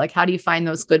criteria? Like how do you find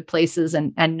those good places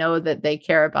and know that they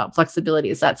care about flexibility?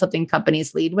 Is that something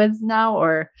companies lead with now,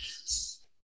 or?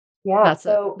 Yeah,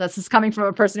 that's just coming from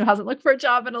a person who hasn't looked for a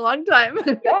job in a long time. It's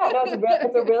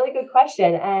a really good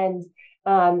question. And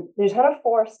there's kind of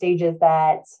 4 stages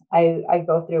that I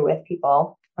go through with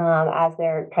people as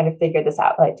they're trying to figure this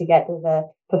out, like to get to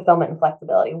the fulfillment and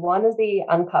flexibility. One is the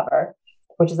uncover,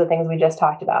 which is the things we just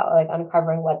talked about, like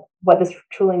uncovering what this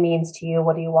truly means to you,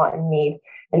 what do you want and need,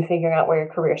 and figuring out where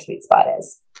your career sweet spot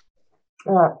is.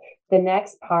 The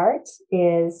next part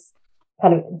is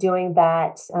kind of doing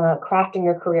that, crafting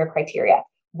your career criteria.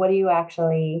 what do you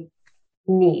actually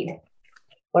need?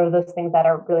 What are those things that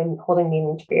are really holding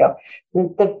meaning for you?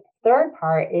 The third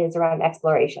part is around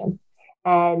exploration.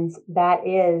 And that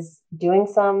is doing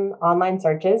some online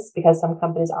searches, because some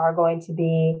companies are going to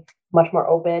be much more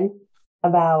open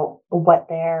about what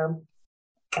their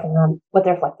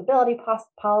flexibility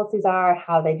policies are,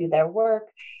 how they do their work.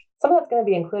 Some of that's going to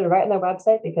be included right in their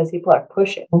website because people are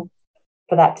pushing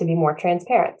for that to be more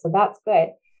transparent. So that's good.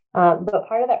 But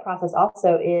part of that process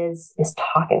also is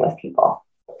talking with people.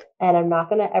 And I'm not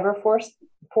going to ever force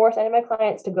any of my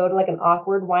clients to go to like an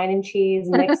awkward wine and cheese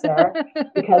mixer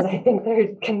because I think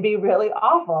they can be really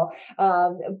awful.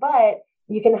 But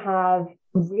you can have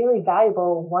really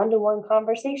valuable one-to-one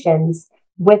conversations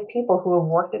with people who have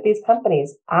worked at these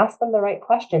companies. Ask them the right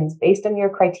questions based on your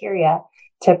criteria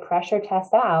to pressure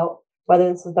test out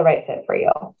whether this is the right fit for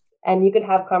you. And you could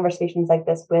have conversations like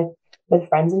this with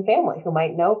friends and family who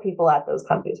might know people at those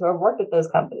companies, who have worked at those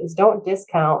companies. Don't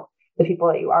discount the people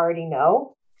that you already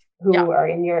know who are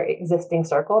in your existing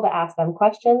circle, to ask them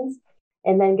questions,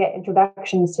 and then get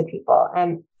introductions to people.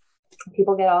 And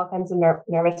people get all kinds of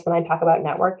nervous when I talk about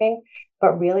networking,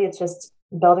 but really it's just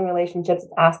building relationships,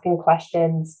 asking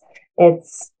questions. It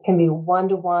can be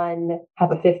one-to-one,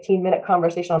 have a 15-minute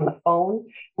conversation on the phone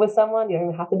with someone. You don't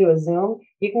even have to do a Zoom.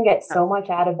 You can get so much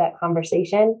out of that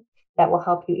conversation that will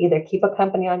help you either keep a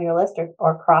company on your list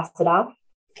or cross it off.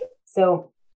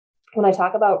 So when I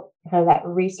talk about kind of that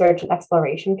research and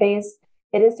exploration phase,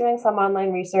 it is doing some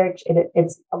online research.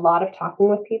 It's a lot of talking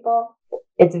with people.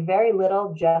 It's very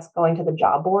little just going to the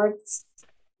job boards,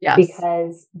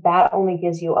 because that only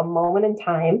gives you a moment in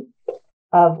time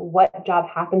of what job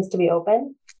happens to be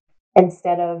open,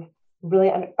 instead of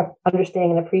really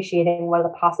understanding and appreciating what are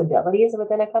the possibilities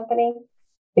within a company,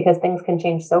 because things can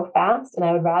change so fast. And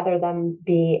I would rather them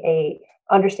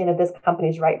understand if this company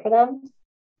is right for them,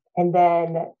 and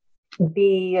then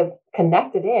be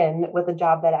connected in with a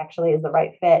job that actually is the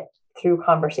right fit through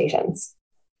conversations.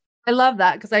 I love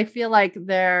that, because I feel like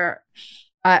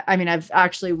I've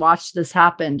actually watched this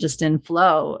happen just in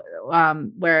flow,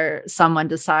 where someone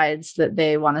decides that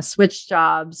they want to switch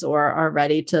jobs or are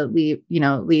ready to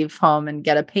leave home and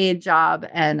get a paid job.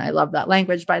 And I love that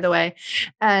language, by the way.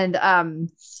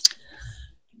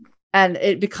 And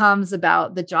it becomes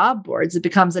about the job boards. It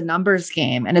becomes a numbers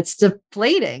game, and it's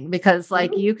deflating because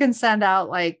you can send out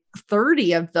like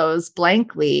 30 of those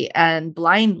blankly and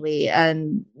blindly,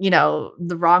 and,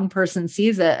 the wrong person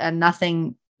sees it and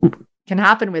nothing can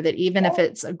happen with it, even if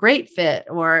it's a great fit,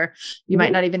 or you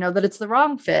might not even know that it's the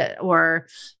wrong fit, or,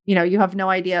 you have no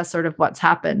idea sort of what's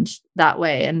happened that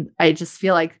way. And I just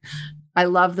feel like I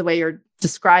love the way you're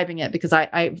describing it, because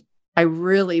I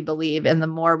really believe in the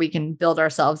more we can build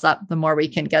ourselves up, the more we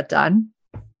can get done.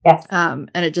 Yes. And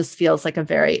it just feels like a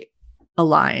very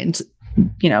aligned,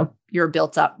 you're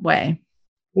built up way.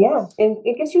 Yeah. And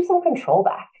it gives you some control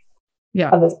back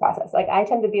of this process. Like, I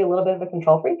tend to be a little bit of a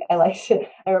control freak. I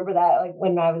remember that like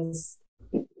when I was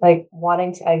like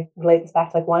I relate this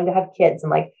back to like wanting to have kids, and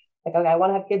like, okay, I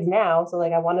want to have kids now. So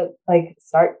like, I want to like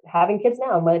start having kids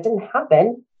now. And when it didn't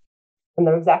happen in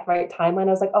the exact right timeline,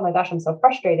 I was like, oh my gosh, I'm so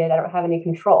frustrated. I don't have any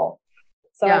control.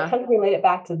 So I kind of relate it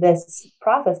back to this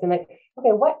process and like,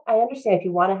 okay, I understand if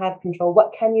you want to have control,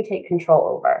 what can you take control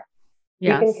over? You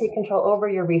can take control over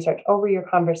your research, over your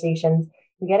conversations,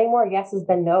 getting more yeses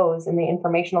than nos in the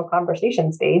informational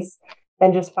conversation space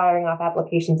than just firing off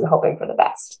applications and hoping for the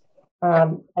best.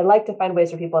 I like to find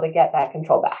ways for people to get that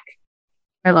control back.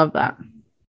 I love that.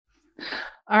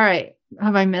 All right.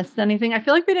 Have I missed anything? I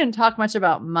feel like we didn't talk much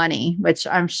about money, which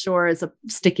I'm sure is a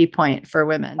sticky point for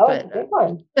women. It's a good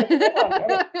one.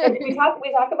 And we talk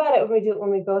about it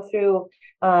when we go through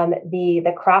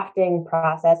the crafting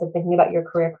process of thinking about your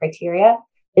career criteria,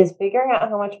 is figuring out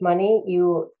how much money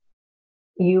you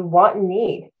want and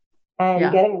need,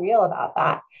 and getting real about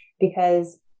that,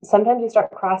 because sometimes we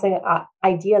start crossing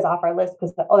ideas off our list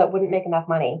because that wouldn't make enough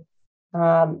money.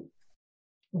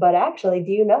 But actually,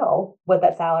 do you know what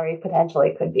that salary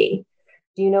potentially could be?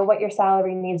 Do you know what your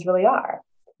salary needs really are?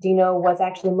 Do you know what's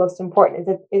actually most important?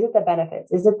 Is it the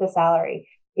benefits? Is it the salary?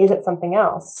 Is it something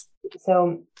else?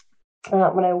 So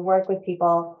when I work with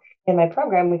people in my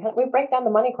program, we break down the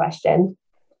money question,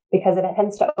 because it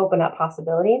tends to open up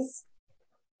possibilities,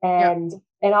 and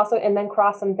then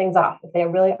cross some things off. If they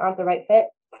really aren't the right fit,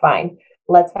 fine.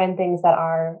 Let's find things that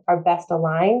are best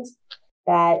aligned,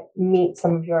 that meet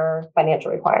some of your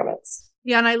financial requirements.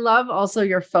 Yeah. And I love also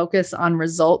your focus on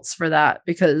results for that,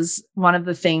 because one of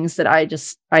the things that I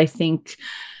think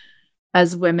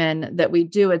as women that we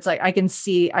do. It's like, I can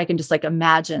just like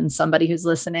imagine somebody who's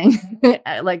listening,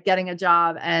 like getting a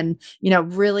job and,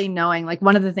 really knowing, like,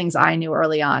 one of the things I knew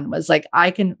early on was like,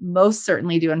 I can most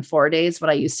certainly do in 4 days what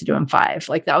I used to do in 5.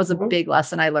 Like that was a big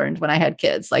lesson I learned when I had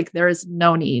kids. Like there is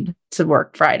no need to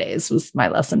work Fridays was my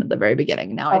lesson at the very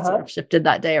beginning. Now I sort of shifted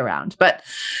that day around, but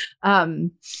that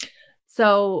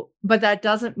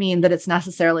doesn't mean that it's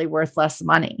necessarily worth less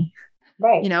money.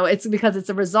 Right. It's because it's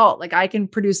a result. Like I can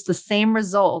produce the same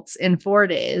results in 4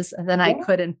 days than I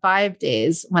could in 5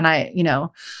 days when I,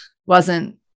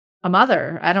 wasn't a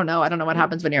mother. I don't know what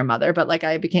happens when you're a mother, but like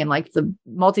I became like the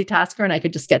multitasker and I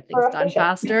could just get things done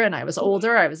faster, and I was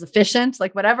older, I was efficient,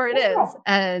 like whatever it is.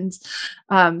 And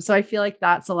so I feel like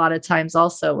that's a lot of times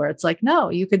also where it's like, no,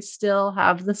 you could still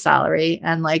have the salary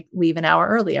and like leave an hour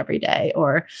early every day,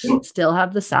 or still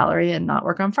have the salary and not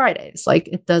work on Fridays. Like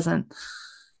it doesn't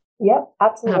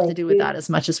absolutely have to do with that as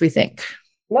much as we think.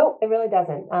 No, it really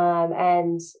doesn't.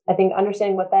 And I think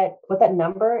understanding what that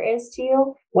number is to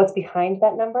you, what's behind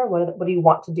that number, what do you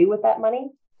want to do with that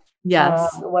money?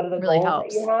 Yes. What are the goals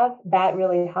that you have? That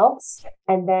really helps.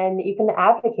 And then you can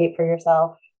advocate for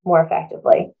yourself more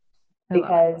effectively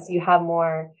because you have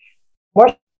more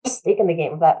stake in the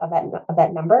game of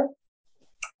that number.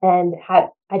 And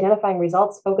identifying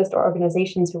results-focused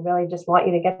organizations who really just want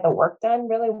you to get the work done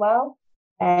really well,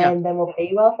 and then we'll pay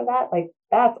you well for that. Like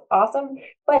that's awesome.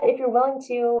 But if you're willing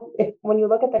to, when you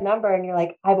look at the number and you're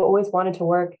like, I've always wanted to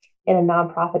work in a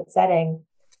nonprofit setting,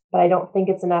 but I don't think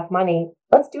it's enough money,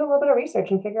 let's do a little bit of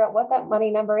research and figure out what that money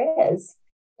number is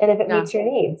and if it meets your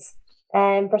needs.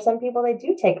 And for some people, they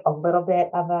do take a little bit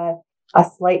of a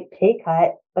slight pay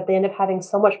cut, but they end up having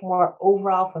so much more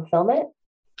overall fulfillment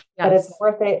that it's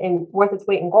worth it and worth its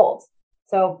weight in gold.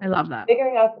 So I love that.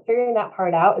 Figuring that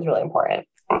part out is really important.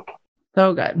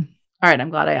 So good. All right.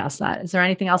 I'm glad I asked that. Is there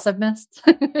anything else I've missed?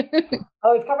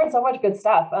 Oh, we've covered so much good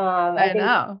stuff. I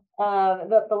know.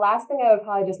 The last thing I would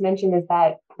probably just mention is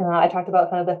that I talked about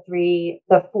kind of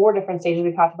the 4 different stages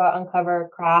we talked about: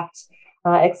 uncover, craft,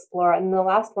 explore. And the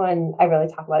last one I really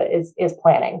talk about is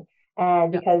planning.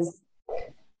 And because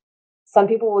some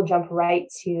people will jump right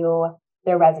to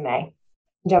their resume,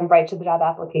 jump right to the job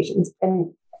applications.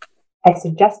 And I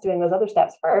suggest doing those other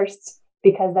steps first,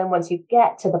 because then once you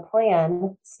get to the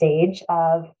plan stage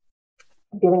of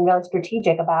feeling really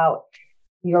strategic about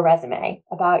your resume,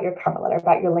 about your cover letter,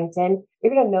 about your LinkedIn,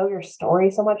 you're going to know your story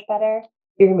so much better.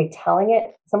 You're going to be telling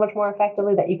it so much more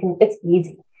effectively that it's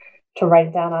easy to write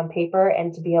it down on paper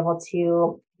and to be able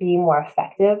to be more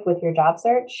effective with your job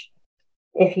search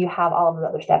if you have all of the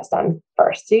other steps done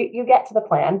first. So you get to the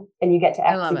plan and you get to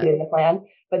executing the plan,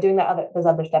 but doing those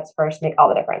other steps first make all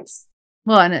the difference.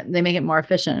 Well, and they make it more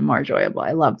efficient and more enjoyable.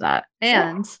 I love that.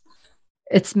 And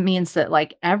it means that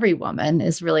like every woman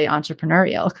is really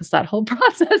entrepreneurial, because that whole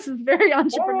process is very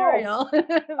entrepreneurial.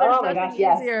 There's nothing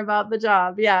easier about the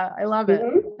job. Yeah, I love it.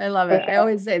 I love it. I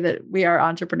always say that we are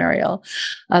entrepreneurial,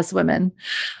 us women.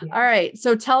 All right.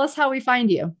 So tell us how we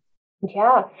find you.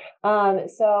 Yeah.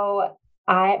 So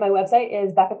my website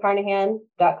is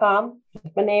beccacarnahan.com.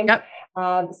 My name. Yep.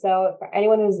 So for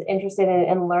anyone who's interested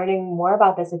in learning more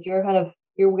about this, if you're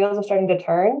your wheels are starting to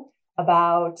turn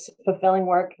about fulfilling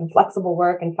work and flexible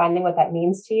work and finding what that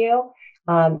means to you,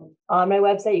 on my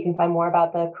website, you can find more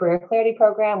about the Career Clarity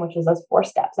Program, which is those 4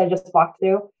 steps I just walked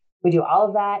through. We do all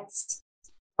of that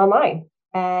online,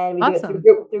 and we do it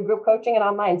through group coaching and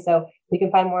online. So you can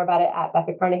find more about it at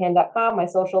beccacarnahan.com. My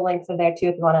social links are there too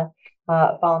if you want to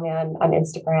follow me on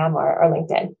Instagram or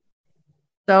LinkedIn.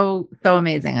 So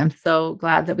amazing. I'm so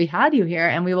glad that we had you here,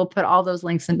 and we will put all those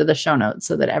links into the show notes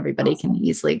so that everybody can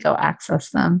easily go access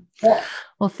them. Yeah.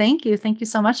 Well, thank you. Thank you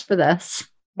so much for this.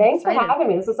 Thanks for having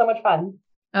me. This was so much fun.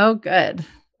 Oh, good.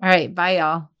 All right. Bye,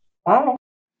 y'all. Bye.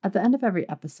 At the end of every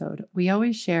episode, we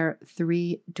always share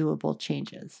 3 doable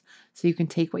changes so you can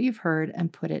take what you've heard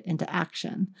and put it into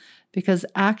action, because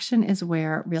action is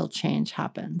where real change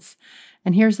happens.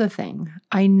 And here's the thing.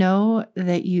 I know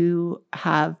that you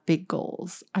have big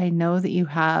goals. I know that you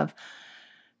have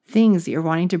things that you're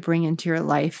wanting to bring into your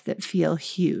life that feel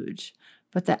huge,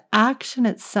 but the action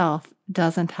itself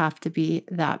doesn't have to be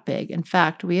that big. In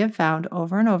fact, we have found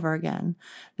over and over again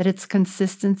that it's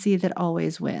consistency that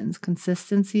always wins,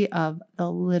 consistency of the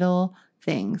little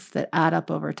things that add up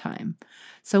over time.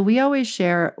 So we always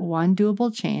share 1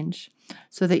 doable change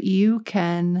so that you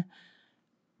can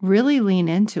really lean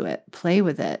into it, play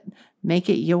with it, make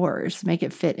it yours, make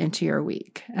it fit into your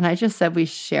week. And I just said we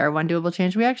share 1 doable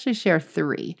change. We actually share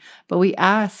 3, but we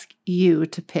ask you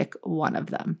to pick one of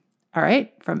them. All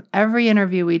right, from every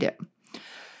interview we do.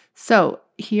 So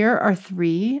here are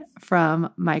 3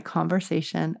 from my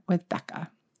conversation with Becca.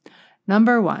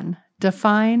 Number 1,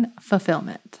 define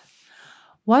fulfillment.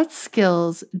 What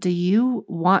skills do you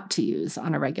want to use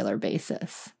on a regular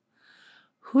basis?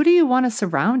 Who do you want to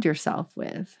surround yourself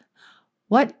with?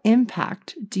 What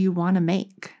impact do you want to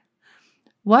make?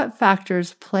 What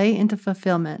factors play into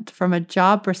fulfillment from a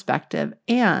job perspective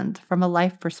and from a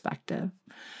life perspective?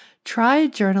 Try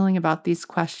journaling about these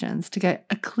questions to get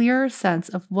a clearer sense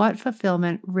of what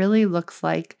fulfillment really looks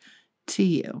like to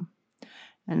you.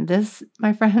 And this,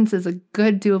 my friends, is a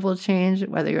good doable change,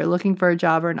 whether you're looking for a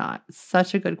job or not. It's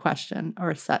such a good question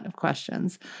or a set of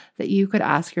questions that you could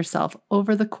ask yourself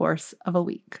over the course of a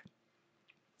week.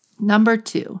 Number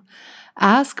 2,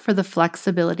 ask for the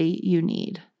flexibility you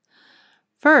need.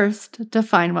 First,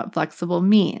 define what flexible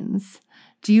means.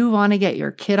 Do you want to get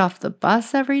your kid off the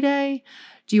bus every day?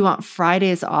 Do you want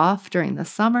Fridays off during the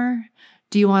summer?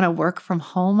 Do you want to work from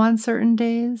home on certain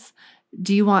days?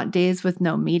 Do you want days with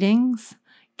no meetings?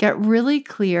 Get really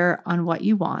clear on what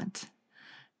you want,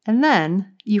 and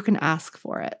then you can ask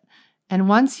for it. And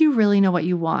once you really know what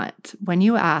you want, when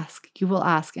you ask, you will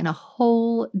ask in a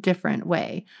whole different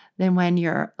way than when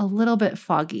you're a little bit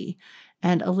foggy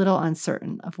and a little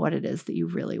uncertain of what it is that you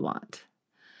really want.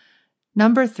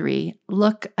 Number 3,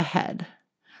 look ahead.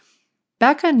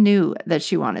 Becca knew that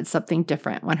she wanted something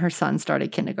different when her son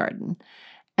started kindergarten,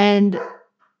 and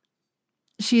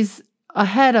she's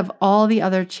ahead of all the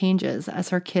other changes as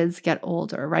her kids get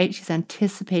older, right? She's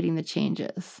anticipating the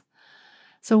changes.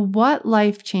 So what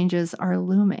life changes are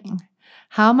looming?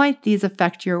 How might these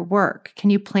affect your work? Can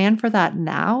you plan for that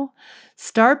now?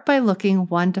 Start by looking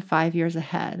 1 to 5 years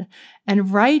ahead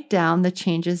and write down the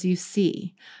changes you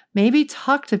see. Maybe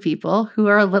talk to people who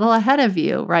are a little ahead of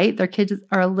you, right? Their kids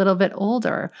are a little bit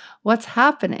older. What's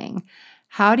happening?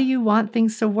 How do you want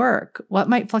things to work? What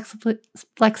might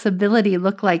flexibility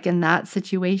look like in that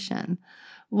situation?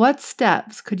 What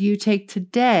steps could you take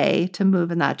today to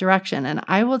move in that direction? And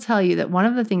I will tell you that one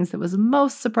of the things that was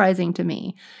most surprising to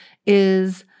me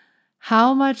is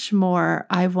how much more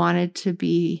I wanted to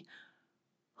be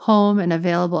home and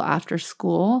available after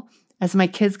school as my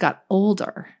kids got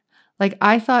older. Like,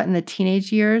 I thought in the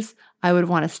teenage years, I would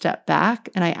want to step back,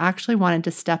 and I actually wanted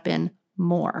to step in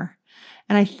more.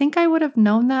 And I think I would have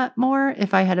known that more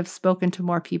if I had have spoken to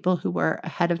more people who were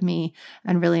ahead of me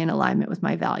and really in alignment with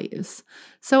my values.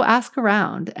 So ask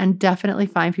around and definitely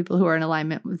find people who are in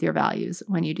alignment with your values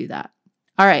when you do that.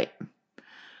 All right.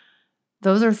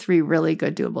 Those are 3 really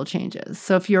good doable changes.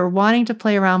 So if you're wanting to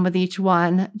play around with each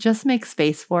one, just make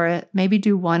space for it. Maybe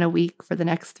do 1 a week for the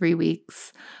next 3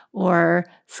 weeks, or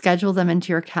schedule them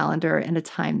into your calendar in a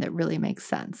time that really makes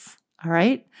sense. All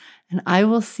right? And I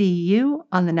will see you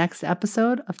on the next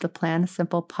episode of the Plan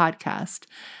Simple podcast.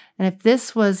 And if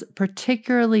this was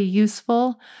particularly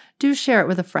useful, do share it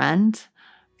with a friend.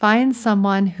 Find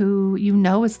someone who you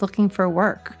know is looking for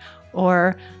work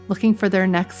or looking for their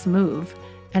next move,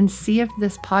 and see if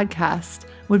this podcast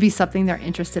would be something they're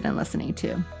interested in listening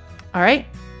to. All right?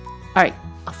 All right.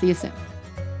 I'll see you soon.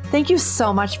 Thank you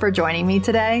so much for joining me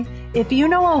today. If you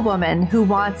know a woman who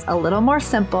wants a little more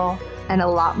simple and a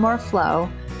lot more flow,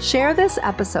 share this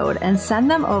episode and send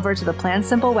them over to the Plan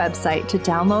Simple website to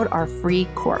download our free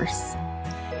course.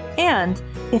 And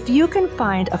if you can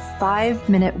find a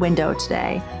 5-minute window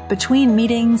today between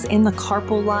meetings, in the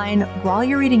carpool line, while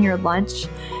you're eating your lunch,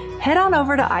 head on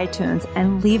over to iTunes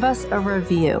and leave us a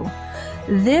review.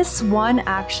 This one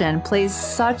action plays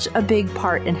such a big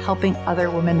part in helping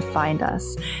other women find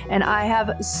us. And I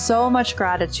have so much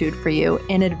gratitude for you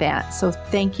in advance. So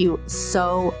thank you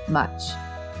so much.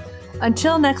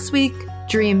 Until next week,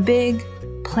 dream big,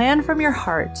 plan from your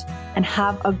heart, and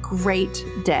have a great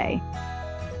day.